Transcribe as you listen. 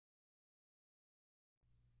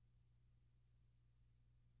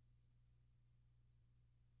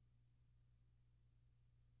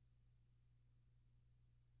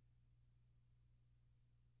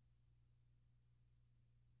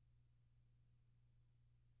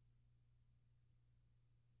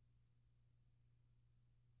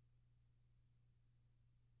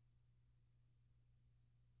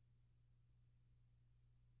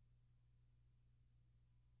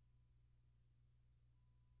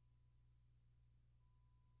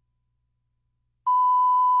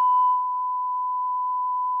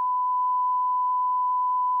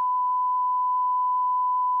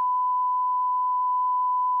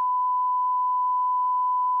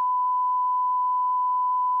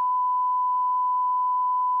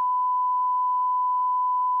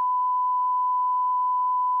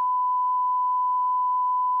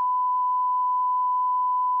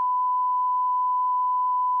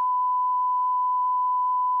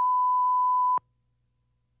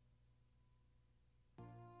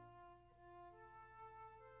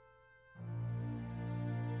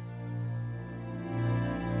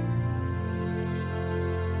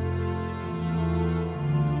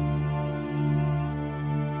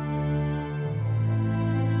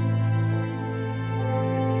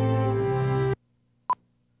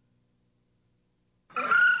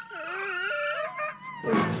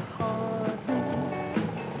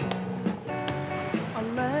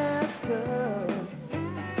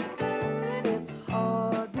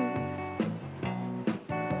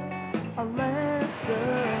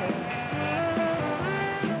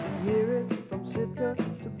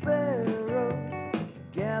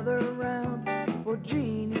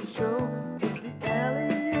genius show. It's the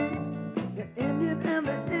Aleut, the Indian and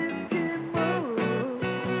the Eskimo.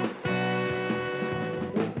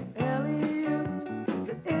 It's the Aleut,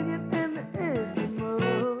 the Indian and the Eskimo.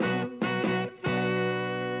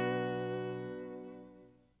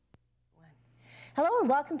 Hello and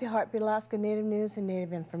welcome to Heartbeat Alaska Native News and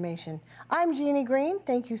Native Information. I'm Jeannie Green.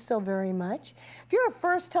 Thank you so very much. If you're a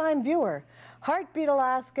first-time viewer, Heartbeat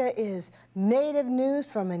Alaska is Native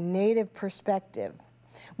news from a Native perspective.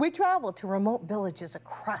 We travel to remote villages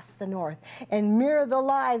across the north and mirror the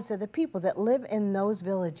lives of the people that live in those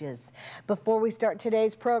villages. Before we start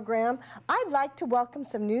today's program, I'd like to welcome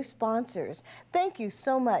some new sponsors. Thank you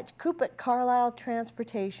so much, Yakutat Carlisle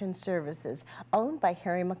Transportation Services, owned by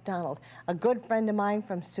Harry McDonald, a good friend of mine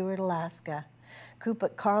from Seward, Alaska.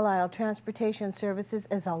 Yakutat Carlisle Transportation Services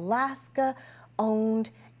is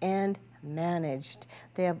Alaska-owned and managed.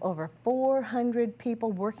 They have over 400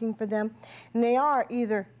 people working for them, and they are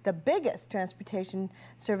either the biggest transportation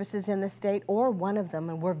services in the state or one of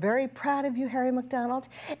them, and we're very proud of you, Harry McDonald,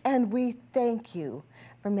 and we thank you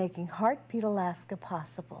for making Heartbeat Alaska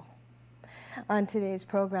possible. On today's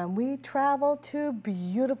program, we travel to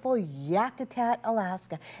beautiful Yakutat,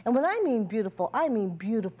 Alaska, and when I mean beautiful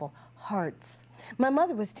hearts. My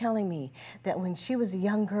mother was telling me that when she was a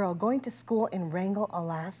young girl going to school in Wrangell,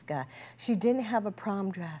 Alaska, she didn't have a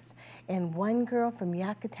prom dress. And one girl from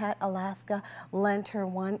Yakutat, Alaska lent her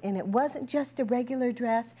one, and it wasn't just a regular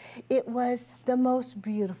dress, it was the most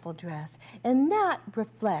beautiful dress. And that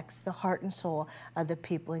reflects the heart and soul of the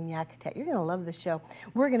people in Yakutat. You're gonna love the show.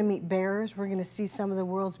 We're gonna meet bears, we're gonna see some of the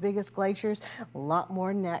world's biggest glaciers, a lot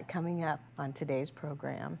more than that coming up on today's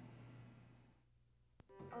program.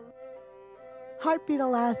 Heartbeat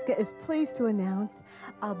Alaska is pleased to announce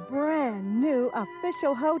a brand new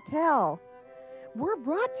official hotel. We're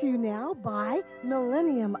brought to you now by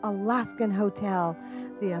Millennium Alaskan Hotel,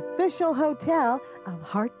 the official hotel of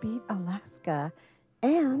Heartbeat Alaska.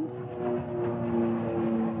 And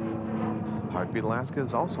Heartbeat Alaska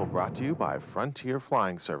is also brought to you by Frontier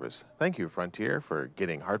Flying Service. Thank you, Frontier, for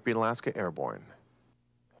getting Heartbeat Alaska airborne.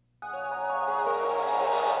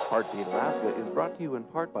 Heartbeat Alaska is brought to you in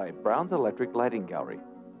part by Brown's Electric Lighting Gallery.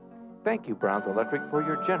 Thank you, Brown's Electric, for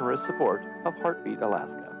your generous support of Heartbeat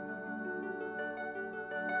Alaska.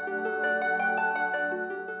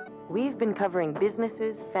 We've been covering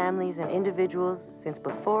businesses, families, and individuals since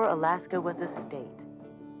before Alaska was a state.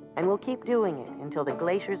 And we'll keep doing it until the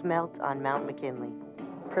glaciers melt on Mount McKinley.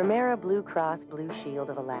 Primera Blue Cross Blue Shield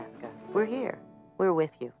of Alaska. We're here. We're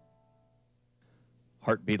with you.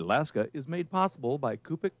 Heartbeat Alaska is made possible by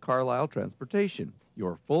Yakutat Carlisle Transportation,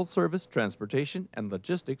 your full-service transportation and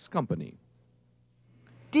logistics company.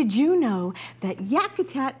 did you know that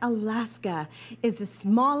Yakutat, Alaska is the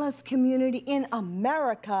smallest community in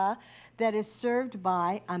America that is served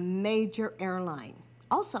by a major airline?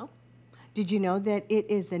 Also, did you know that it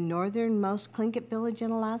is the northernmost Tlingit village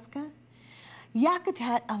in Alaska?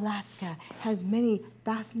 Yakutat, Alaska has many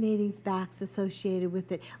fascinating facts associated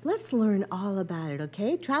with it. Let's learn all about it,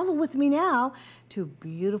 okay? Travel with me now to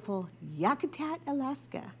beautiful Yakutat,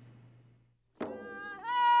 Alaska.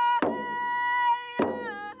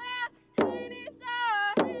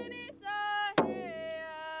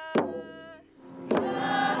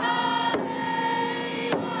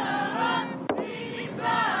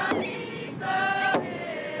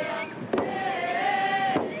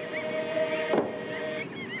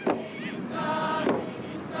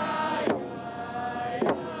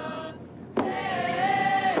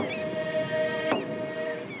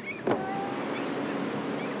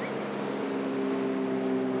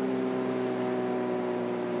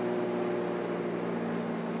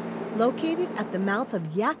 Located at the mouth of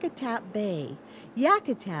Yakutat Bay,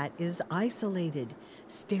 Yakutat is isolated,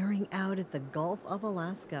 staring out at the Gulf of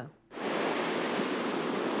Alaska.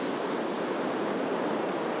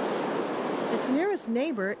 Its nearest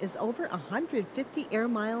neighbor is over 150 air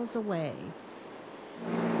miles away.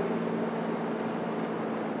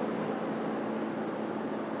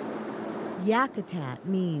 Yakutat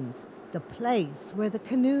means the place where the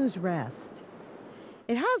canoes rest.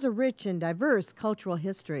 It has a rich and diverse cultural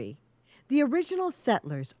history. The original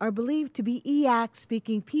settlers are believed to be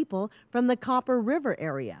Eyak-speaking people from the Copper River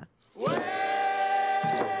area. In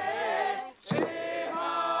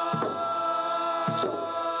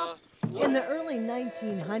the early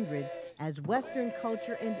 1900s, as Western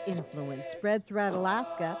culture and influence spread throughout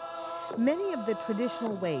Alaska, many of the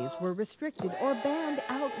traditional ways were restricted or banned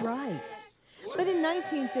outright. But in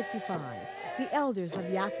 1955, the elders of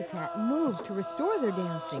Yakutat moved to restore their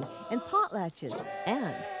dancing and potlatches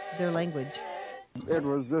and their language. It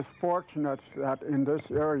was just fortunate that in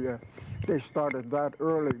this area they started that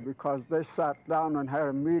early, because they sat down and had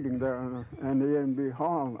a meeting there in the A&B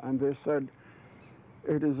hall, and they said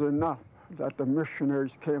it is enough that the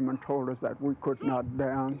missionaries came and told us that we could not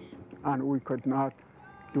dance and we could not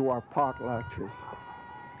do our potlatches.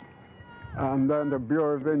 And then the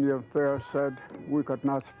Bureau of Indian Affairs said we could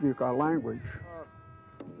not speak our language.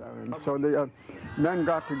 And so the men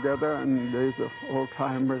got together, and these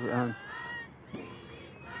old-timers, and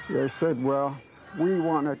they said, well, we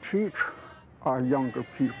want to teach our younger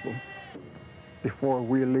people before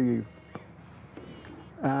we leave.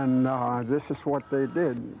 And this is what they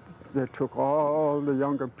did. They took all the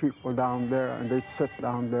younger people down there, and they'd sit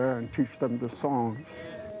down there and teach them the songs.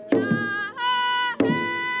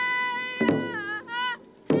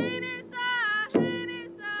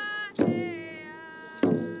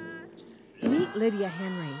 Meet Lydia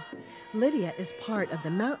Henry. Lydia is part of the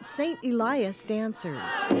Mount St. Elias dancers.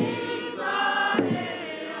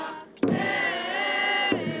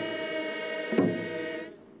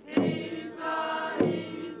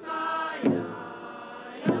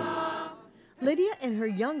 Lydia and her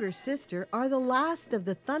younger sister are the last of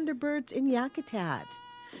the Thunderbirds in Yakutat.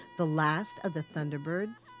 The last of the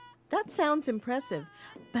Thunderbirds? That sounds impressive,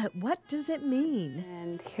 but what does it mean?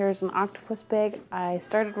 And here's an octopus bag I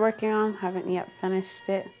started working on, haven't yet finished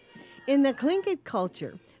it. In the Tlingit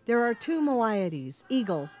culture, there are two moieties,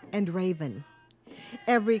 eagle and raven.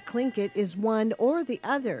 Every Tlingit is one or the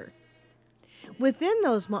other. Within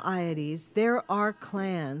those moieties, there are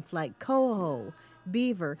clans like Coho,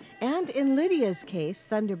 Beaver, and in Lydia's case,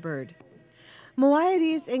 Thunderbird.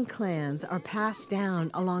 Moieties and clans are passed down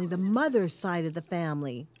along the mother's side of the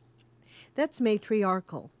family. That's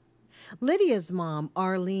matriarchal. Lydia's mom,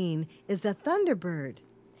 Arlene, is a Thunderbird.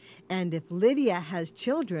 And if Lydia has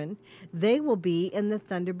children, they will be in the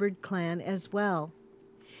Thunderbird clan as well.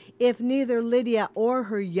 If neither Lydia or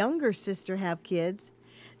her younger sister have kids,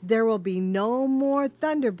 there will be no more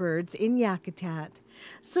Thunderbirds in Yakutat.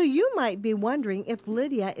 So you might be wondering if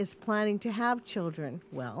Lydia is planning to have children.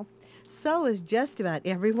 Well, so is just about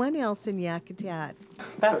everyone else in Yakutat.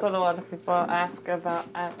 That's what a lot of people ask about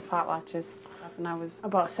at potlatches. And I was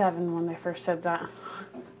about 7 when they first said that.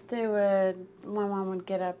 My mom would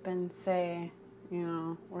get up and say, you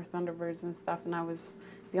know, we're Thunderbirds and stuff, and I was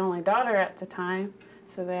the only daughter at the time,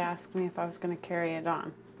 so they asked me if I was going to carry it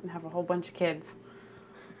on and have a whole bunch of kids.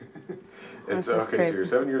 It's okay, so you're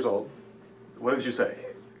 7 years old. What did you say?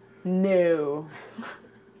 No.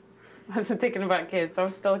 I wasn't thinking about kids. I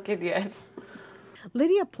was still a kid yet.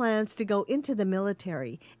 Lydia plans to go into the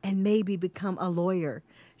military and maybe become a lawyer.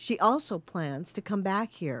 She also plans to come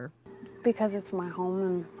back here. Because it's my home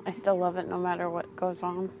and I still love it no matter what goes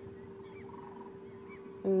on.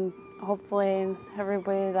 And hopefully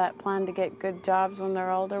everybody that planned to get good jobs when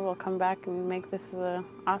they're older will come back and make this an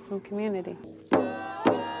awesome community.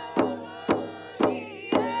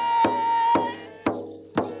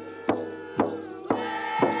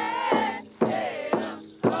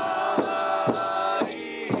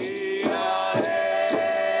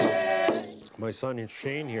 My son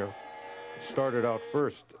Shane here started out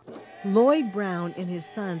first. Lloyd Brown and his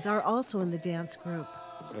sons are also in the dance group.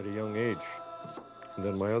 At a young age. And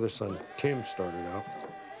then my other son Tim started out.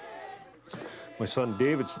 My son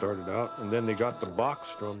David started out, and then they got the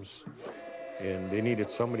box drums, and they needed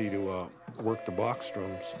somebody to work the box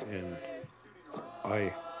drums, and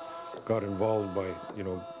I got involved by, you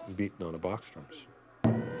know, beating on the box drums.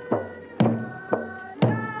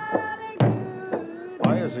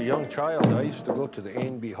 As a young child, I used to go to the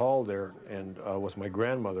A&B Hall there and with my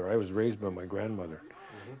grandmother. I was raised by my grandmother.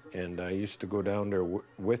 And I used to go down there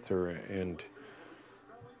with her and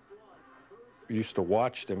used to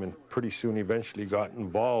watch them, and pretty soon eventually got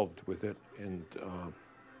involved with it. And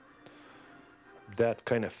that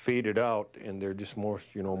kind of faded out, and they're just more,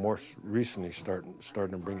 you know, more recently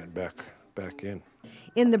starting to bring it back in.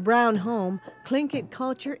 In the Brown home, Tlingit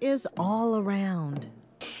culture is all around.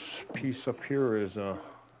 This piece up here is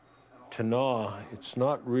Tana. It's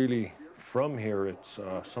not really from here. It's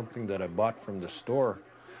something that I bought from the store,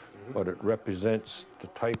 but it represents the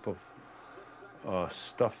type of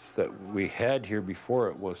stuff that we had here before.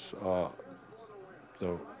 It was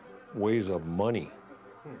the ways of money,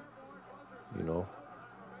 you know,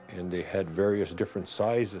 and they had various different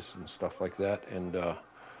sizes and stuff like that. And the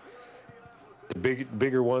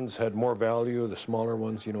bigger ones had more value. The smaller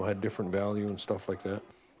ones, you know, had different value and stuff like that.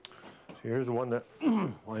 So here's the one that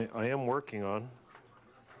I am working on.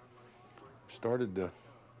 Started to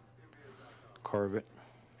carve it,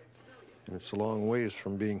 and it's a long ways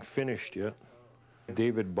from being finished yet.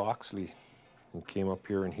 David Boxley He came up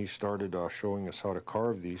here and he started showing us how to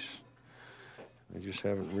carve these. I just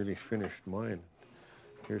haven't really finished mine.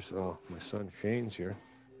 Here's my son Shane's here.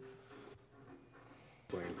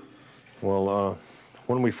 Well,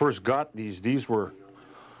 when we first got these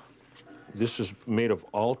is made of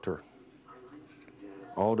alder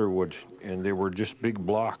wood, and they were just big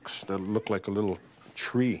blocks that looked like a little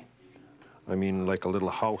tree. I mean, like a little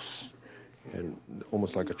house, and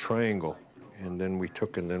almost like a triangle. And then we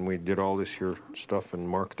took and then we did all this here stuff and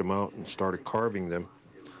marked them out and started carving them.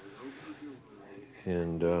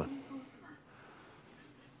 And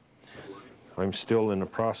I'm still in the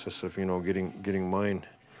process of, you know, getting mine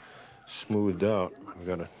smoothed out. I've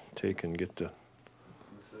got to take and get the.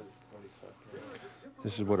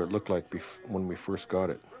 This is what it looked like when we first got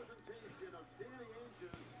it.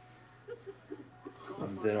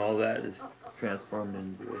 And then all that is transformed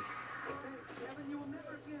into this.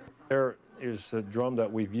 There is the drum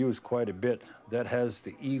that we've used quite a bit. That has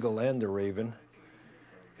the eagle and the raven,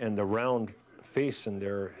 and the round face in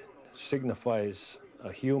there signifies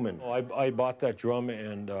a human. I bought that drum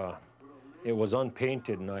and it was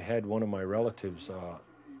unpainted, and I had one of my relatives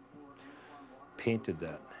painted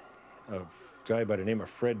that. A guy by the name of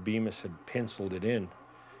Fred Bemis had penciled it in,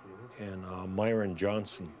 and Myron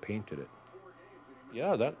Johnson painted it.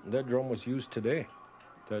 Yeah, that drum was used today.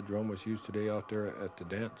 That drum was used today out there at the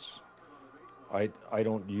dance. I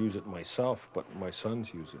don't use it myself, but my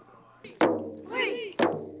sons use it.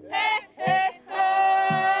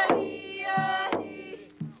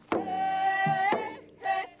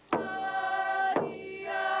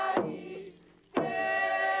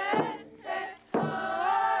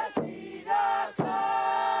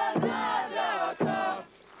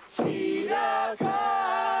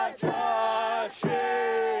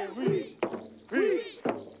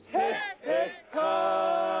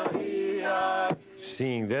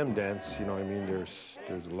 Seeing them dance, you know, I mean, there's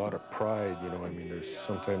a lot of pride, you know, I mean,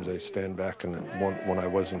 sometimes I stand back and when I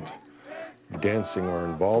wasn't dancing or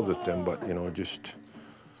involved with them, but, you know, just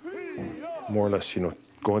more or less, you know,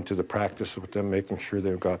 going to the practice with them, making sure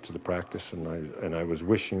they got to the practice, and I was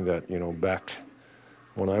wishing that, you know, back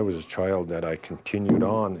when I was a child that I continued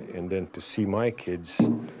on, and then to see my kids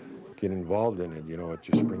get involved in it, you know, it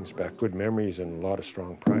just brings back good memories and a lot of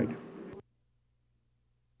strong pride.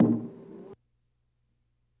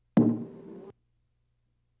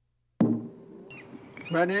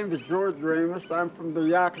 My name is George Ramos. I'm from the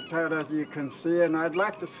Yakutat, as you can see, and I'd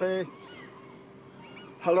like to say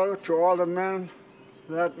hello to all the men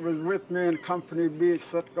that was with me in Company B,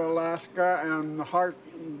 Sitka, Alaska, and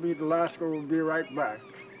Heartbeat Alaska will be right back.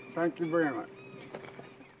 Thank you very much.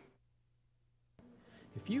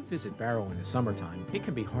 If you visit Barrow in the summertime, it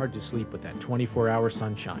can be hard to sleep with that 24-hour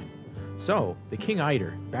sunshine. So, the King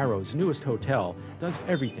Eider, Barrow's newest hotel, does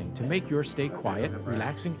everything to make your stay quiet,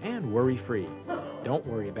 relaxing, and worry-free. Don't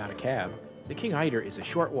worry about a cab. The King Eider is a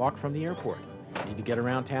short walk from the airport. Need to get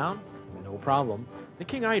around town? No problem. The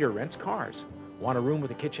King Eider rents cars. Want a room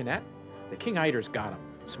with a kitchenette? The King Eider's got them.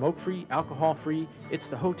 Smoke-free, alcohol-free. It's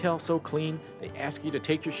the hotel so clean, they ask you to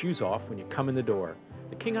take your shoes off when you come in the door.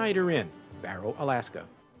 The King Eider Inn, Barrow, Alaska.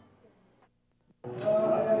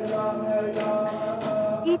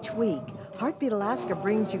 Each week, Heartbeat Alaska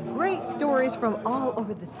brings you great stories from all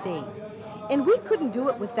over the state. And we couldn't do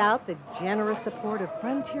it without the generous support of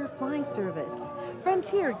Frontier Flying Service.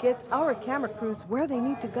 Frontier gets our camera crews where they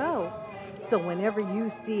need to go. So whenever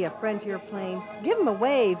you see a Frontier plane, give them a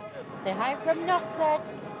wave. Say hi from Yakutat.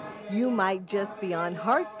 You might just be on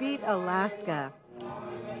Heartbeat Alaska.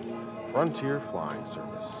 Frontier Flying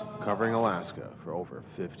Service, covering Alaska for over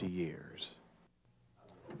 50 years.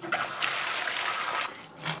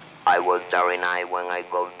 I was 39 when I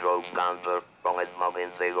got throat cancer from smoking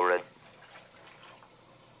cigarettes.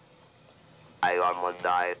 I almost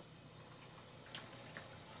died.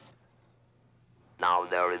 Now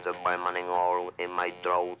there is a permanent hole in my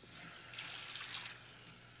throat.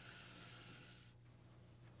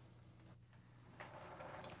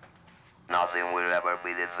 Nothing will ever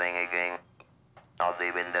be the same again. Not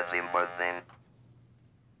even the simple thing.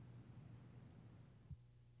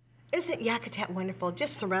 Isn't Yakutat wonderful?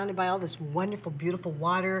 Just surrounded by all this wonderful, beautiful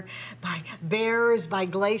water, by bears, by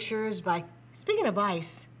glaciers, by... Speaking of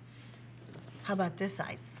ice, how about this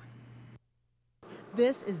ice?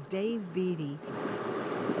 This is Dave Beattie.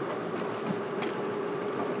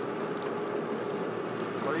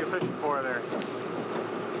 What are you fishing for there?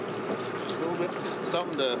 A little bit,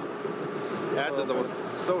 something to add to the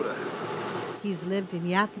soda. He's lived in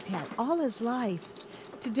Yakutat all his life.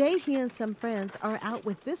 Today, he and some friends are out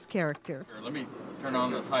with this character. Here, let me turn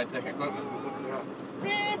on this high-tech equipment.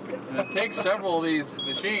 And it takes several of these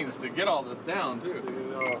machines to get all this down, too.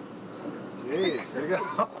 Jeez, there you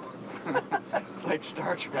go. It's like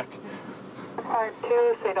Star Trek.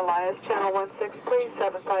 52, St. Elias, channel 16, please,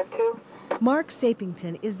 752. Mark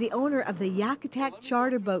Sappington is the owner of the Yakutat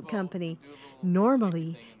Charter Boat Company.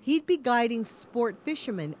 Normally, he'd be guiding sport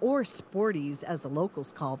fishermen, or sporties as the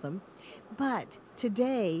locals call them. But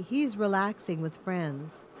today, he's relaxing with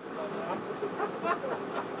friends.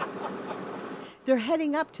 They're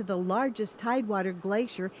heading up to the largest tidewater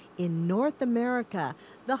glacier in North America,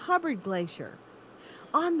 the Hubbard Glacier.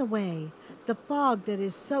 On the way, the fog that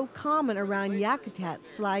is so common around Yakutat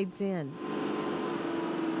slides in.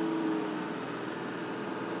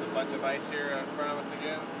 A bunch of ice here in front of us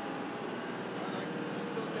again.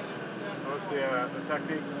 So what's the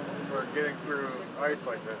technique for getting through ice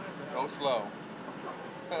like this? Go slow.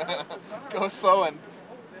 Go slow and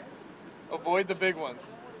avoid the big ones.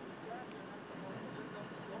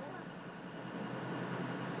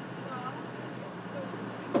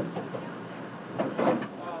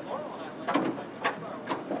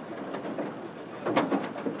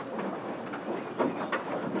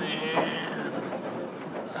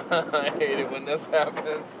 I hate it when this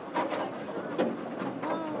happens.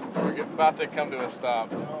 We're about to come to a stop,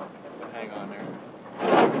 but hang on there.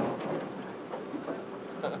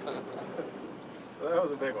 That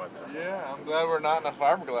was a big one. Yeah, I'm glad we're not in a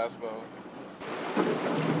fiberglass boat.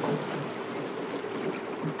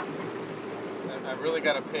 I've really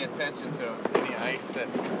got to pay attention to any ice that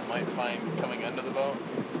I might find coming under the boat.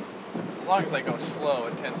 As long as I go slow,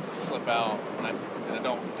 it tends to slip out and I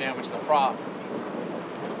don't damage the prop.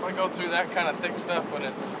 If I go through that kind of thick stuff when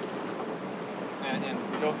it's and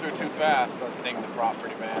go through too fast, I'll ding the prop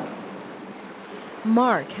pretty bad.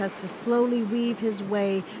 Mark has to slowly weave his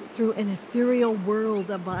way through an ethereal world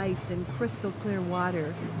of ice and crystal clear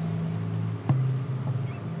water.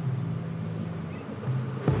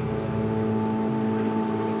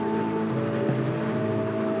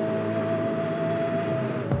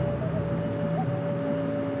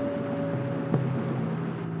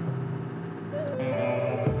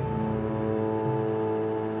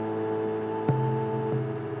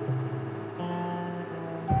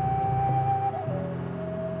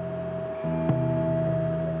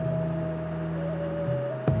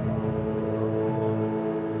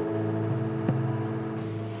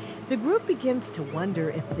 The group begins to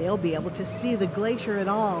wonder if they'll be able to see the glacier at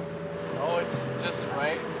all. Oh, it's just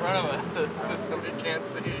right in front of us. It's just that we can't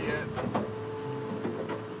see it yet.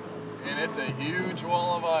 And it's a huge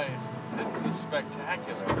wall of ice. It's just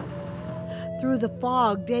spectacular. Through the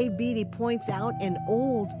fog, Dave Beattie points out an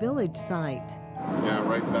old village site. Yeah,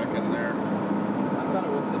 right back in there. I thought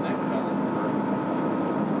it was the next one.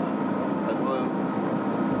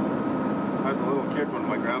 I was a little kid when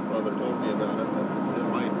my grandfather told me about it, that it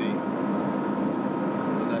might be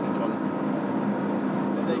the next one.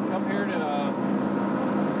 Did they come here to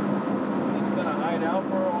just kind of hide out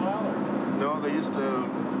for a while? Or? No, they used to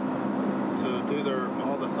do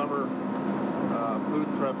all the summer food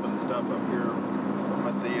prep and stuff up here,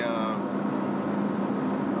 but the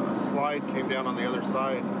slide came down on the other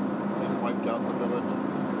side and wiped out the village.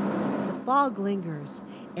 The fog lingers,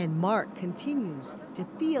 and Mark continues to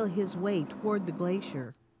feel his way toward the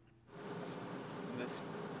glacier. This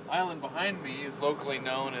island behind me is locally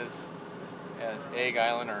known as Egg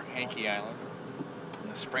Island or Hanky Island. In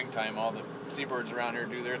the springtime, all the seabirds around here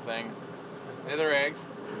do their thing. Lay their eggs.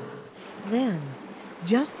 Then,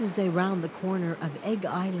 just as they round the corner of Egg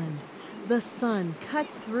Island, the sun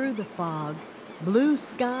cuts through the fog. Blue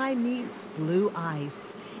sky meets blue ice,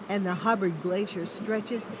 and the Hubbard Glacier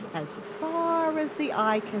stretches as far as the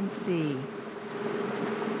eye can see.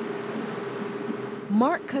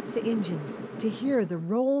 Mark cuts the engines to hear the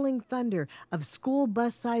rolling thunder of school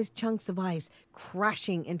bus-sized chunks of ice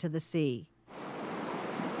crashing into the sea.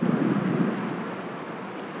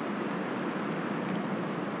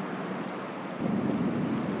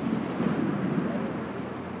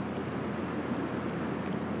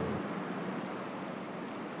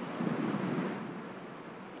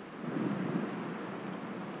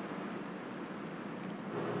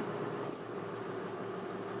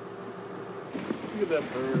 Look at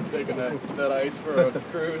that bird taking that ice for a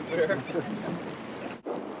cruise there.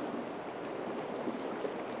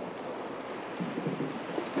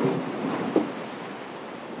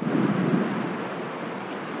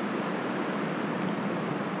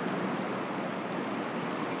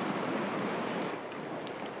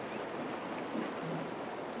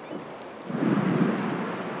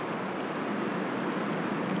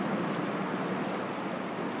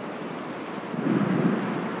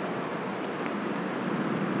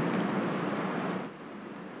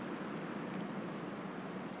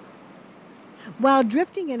 While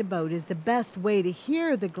drifting in a boat is the best way to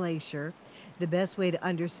hear the glacier, the best way to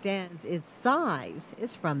understand its size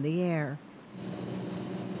is from the air.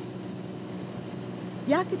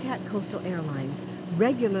 Yakutat Coastal Airlines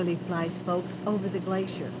regularly flies folks over the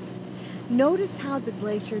glacier. Notice how the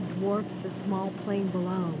glacier dwarfs the small plain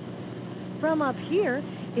below. From up here,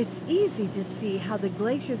 it's easy to see how the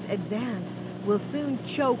glacier's advance will soon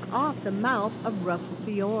choke off the mouth of Russell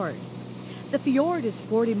Fjord. The fjord is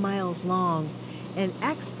 40 miles long, and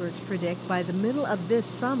experts predict by the middle of this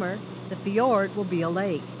summer, the fjord will be a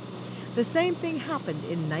lake. The same thing happened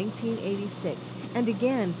in 1986 and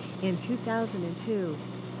again in 2002.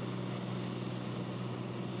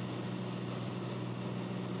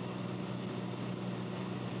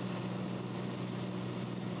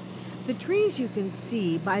 The trees you can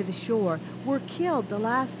see by the shore were killed the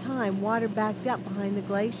last time water backed up behind the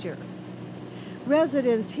glacier.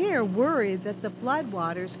 Residents here worried that the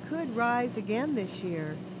floodwaters could rise again this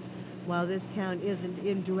year. While this town isn't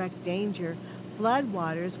in direct danger,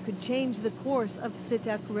 floodwaters could change the course of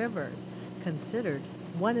Situk River, considered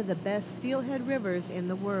one of the best steelhead rivers in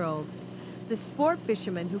the world. The sport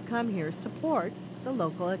fishermen who come here support the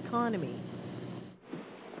local economy.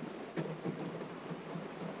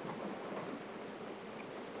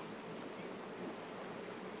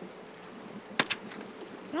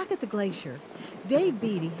 Back at the glacier, Dave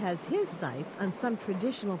Beattie has his sights on some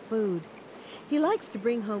traditional food. He likes to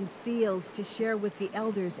bring home seals to share with the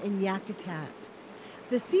elders in Yakutat.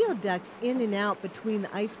 The seal ducks in and out between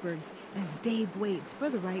the icebergs as Dave waits for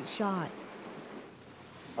the right shot.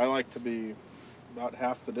 I like to be about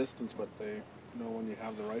half the distance, but they know when you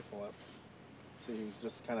have the rifle up. See, he's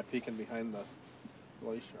just kind of peeking behind the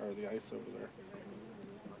glacier or the ice over there.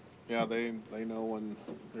 Yeah, they know when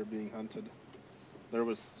they're being hunted. There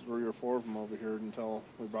was 3 or 4 of them over here until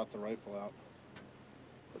we brought the rifle out.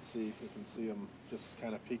 Let's see if you can see them just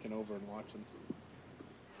kind of peeking over and watching.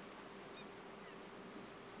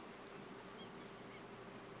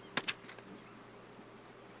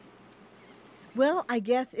 Well, I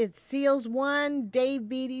guess it's Seals 1, Dave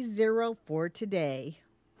Beattie 0 for today.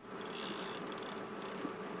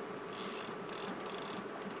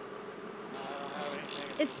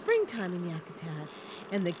 It's springtime in Yakutat,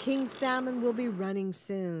 and the king salmon will be running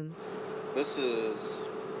soon. This is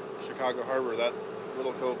Chicago Harbor. That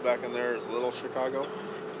little cove back in there is Little Chicago.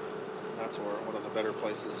 That's one of the better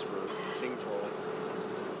places for king trolling.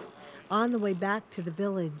 On the way back to the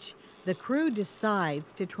village, the crew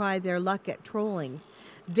decides to try their luck at trolling.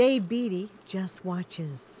 Dave Beattie just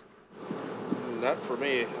watches. Not for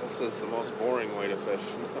me. This is the most boring way to fish.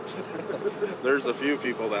 There's a few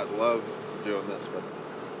people that love doing this, but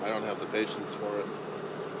I don't have the patience for it.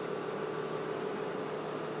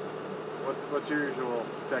 What's your usual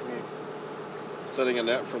technique? Setting a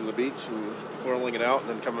net from the beach and whirling it out and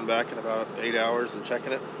then coming back in about 8 hours and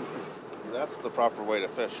checking it. That's the proper way to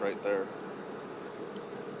fish right there.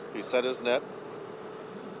 He set his net.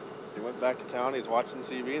 He went back to town. He's watching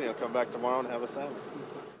TV and he'll come back tomorrow and have a salmon.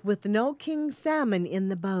 With no king salmon in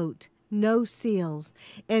the boat, no seals,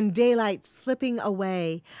 and daylight slipping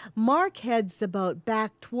away, Mark heads the boat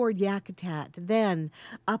back toward Yakutat. Then,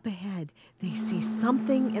 up ahead, they see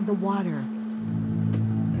something in the water.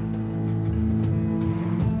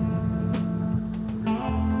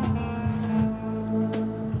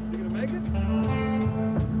 You gonna make it?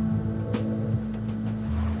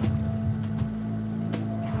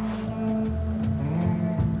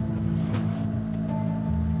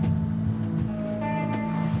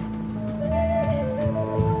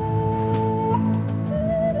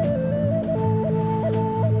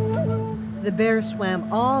 The bear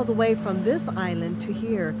swam all the way from this island to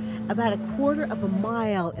here, about a quarter of a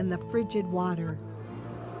mile in the frigid water.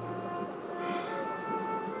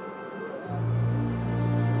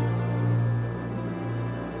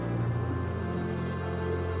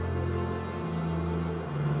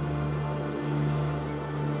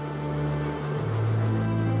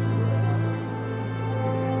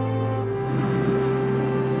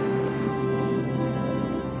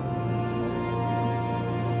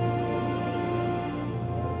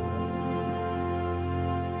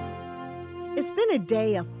 It's been a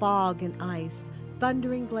day of fog and ice,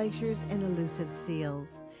 thundering glaciers and elusive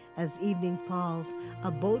seals. As evening falls,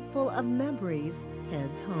 a boat full of memories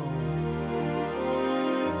heads home.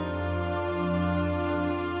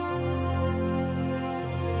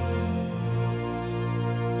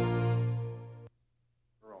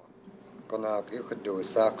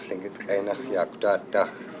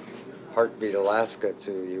 Heartbeat, Alaska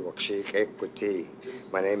to Yakutat Equity.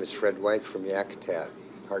 My name is Fred White from Yakutat.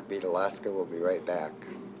 Heartbeat, Alaska will be right back.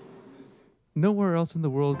 Nowhere else in the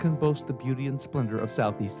world can boast the beauty and splendor of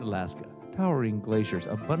Southeast Alaska. Towering glaciers,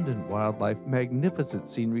 abundant wildlife, magnificent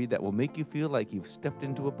scenery that will make you feel like you've stepped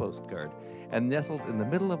into a postcard. And nestled in the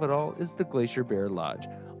middle of it all is the Glacier Bear Lodge.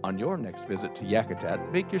 On your next visit to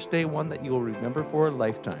Yakutat, make your stay one that you will remember for a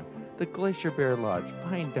lifetime. The Glacier Bear Lodge,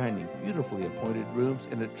 fine dining, beautifully appointed rooms,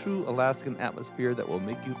 and a true Alaskan atmosphere that will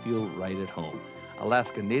make you feel right at home.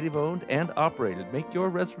 Alaska native owned and operated. Make your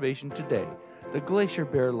reservation today. The Glacier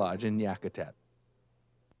Bear Lodge in Yakutat.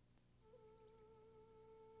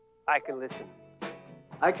 I can listen.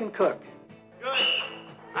 I can cook. Good.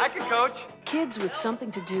 I can coach. Kids with something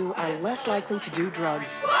to do are less likely to do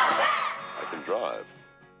drugs. I can drive.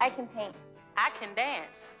 I can paint. I can dance.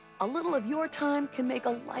 A little of your time can make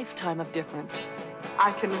a lifetime of difference.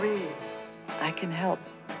 I can read. I can help.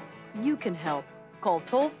 You can help. Call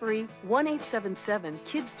toll-free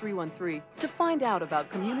 1-877-KIDS-313 to find out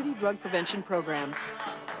about community drug prevention programs.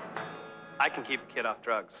 I can keep a kid off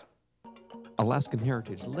drugs. Alaskan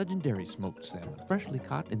Heritage legendary smoked salmon, freshly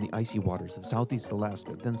caught in the icy waters of Southeast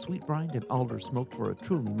Alaska, then sweet brined and alder smoked for a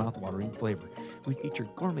truly mouth-watering flavor. We feature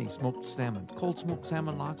gourmet smoked salmon, cold smoked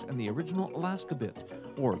salmon locks, and the original Alaska bits.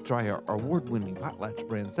 Or try our award-winning Potlatch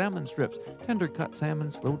brand salmon strips, tender cut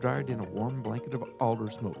salmon slow-dried in a warm blanket of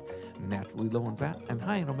alder smoke. Naturally low in fat and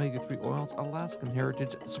high in omega-3 oils, Alaskan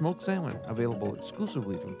Heritage smoked salmon, available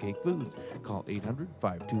exclusively from Cake Foods. Call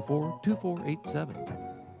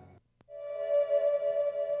 800-524-2487.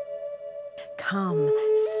 Come,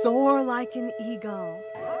 soar like an eagle.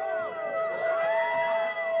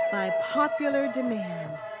 By popular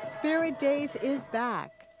demand, Spirit Days is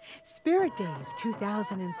back. Spirit Days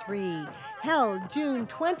 2003, held June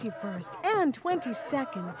 21st and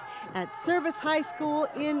 22nd at Service High School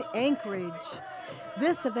in Anchorage.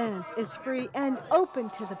 This event is free and open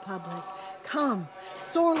to the public. Come,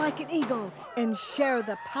 soar like an eagle and share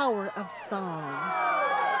the power of song.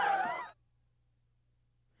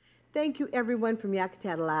 Thank you, everyone from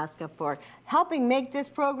Yakutat, Alaska, for helping make this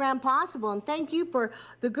program possible. And thank you for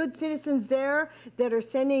the good citizens there that are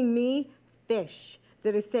sending me fish,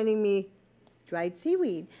 that are sending me dried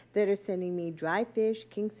seaweed, that are sending me dry fish,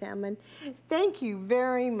 king salmon. Thank you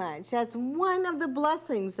very much. That's one of the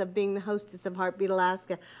blessings of being the hostess of Heartbeat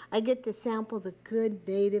Alaska. I get to sample the good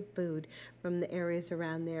native food from the areas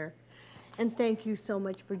around there. And thank you so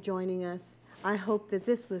much for joining us. I hope that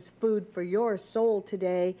this was food for your soul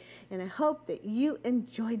today, and I hope that you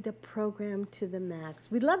enjoyed the program to the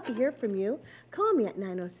max. We'd love to hear from you. Call me at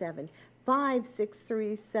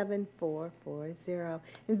 907-563-7440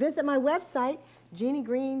 and visit my website,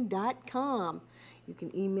 jeanniegreen.com. You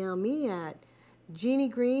can email me at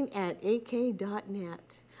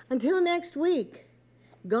jeanniegreen@ak.net. Until next week,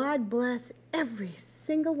 God bless every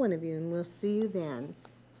single one of you, and we'll see you then.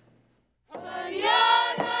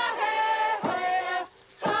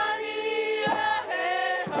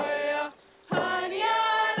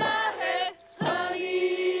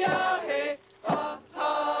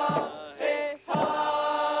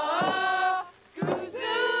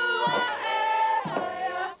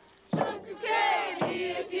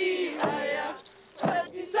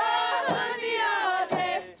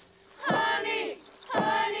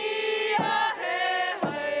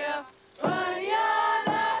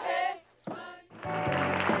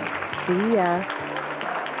 See ya.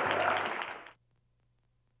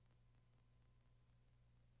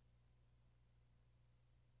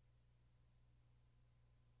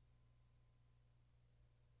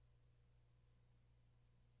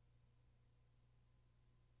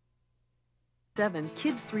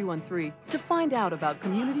 KIDS-313 to find out about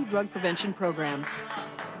community drug prevention programs.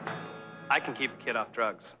 I can keep a kid off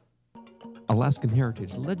drugs. Alaskan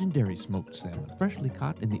Heritage legendary smoked salmon, freshly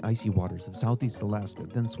caught in the icy waters of Southeast Alaska,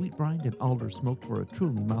 then sweet brined and alder smoked for a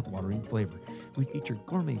truly mouth-watering flavor. We feature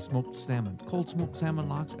gourmet smoked salmon, cold smoked salmon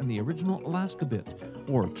locks, and the original Alaska bits.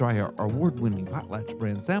 Or try our award-winning Potlatch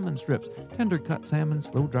brand salmon strips, tender cut salmon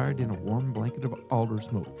slow-dried in a warm blanket of alder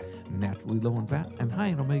smoke. Naturally low in fat and high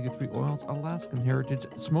in omega-3 oils, Alaskan Heritage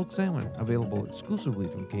smoked salmon, available exclusively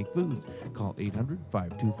from Cake Foods. Call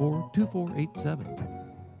 800-524-2487.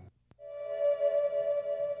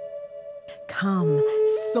 Come,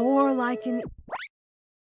 soar like an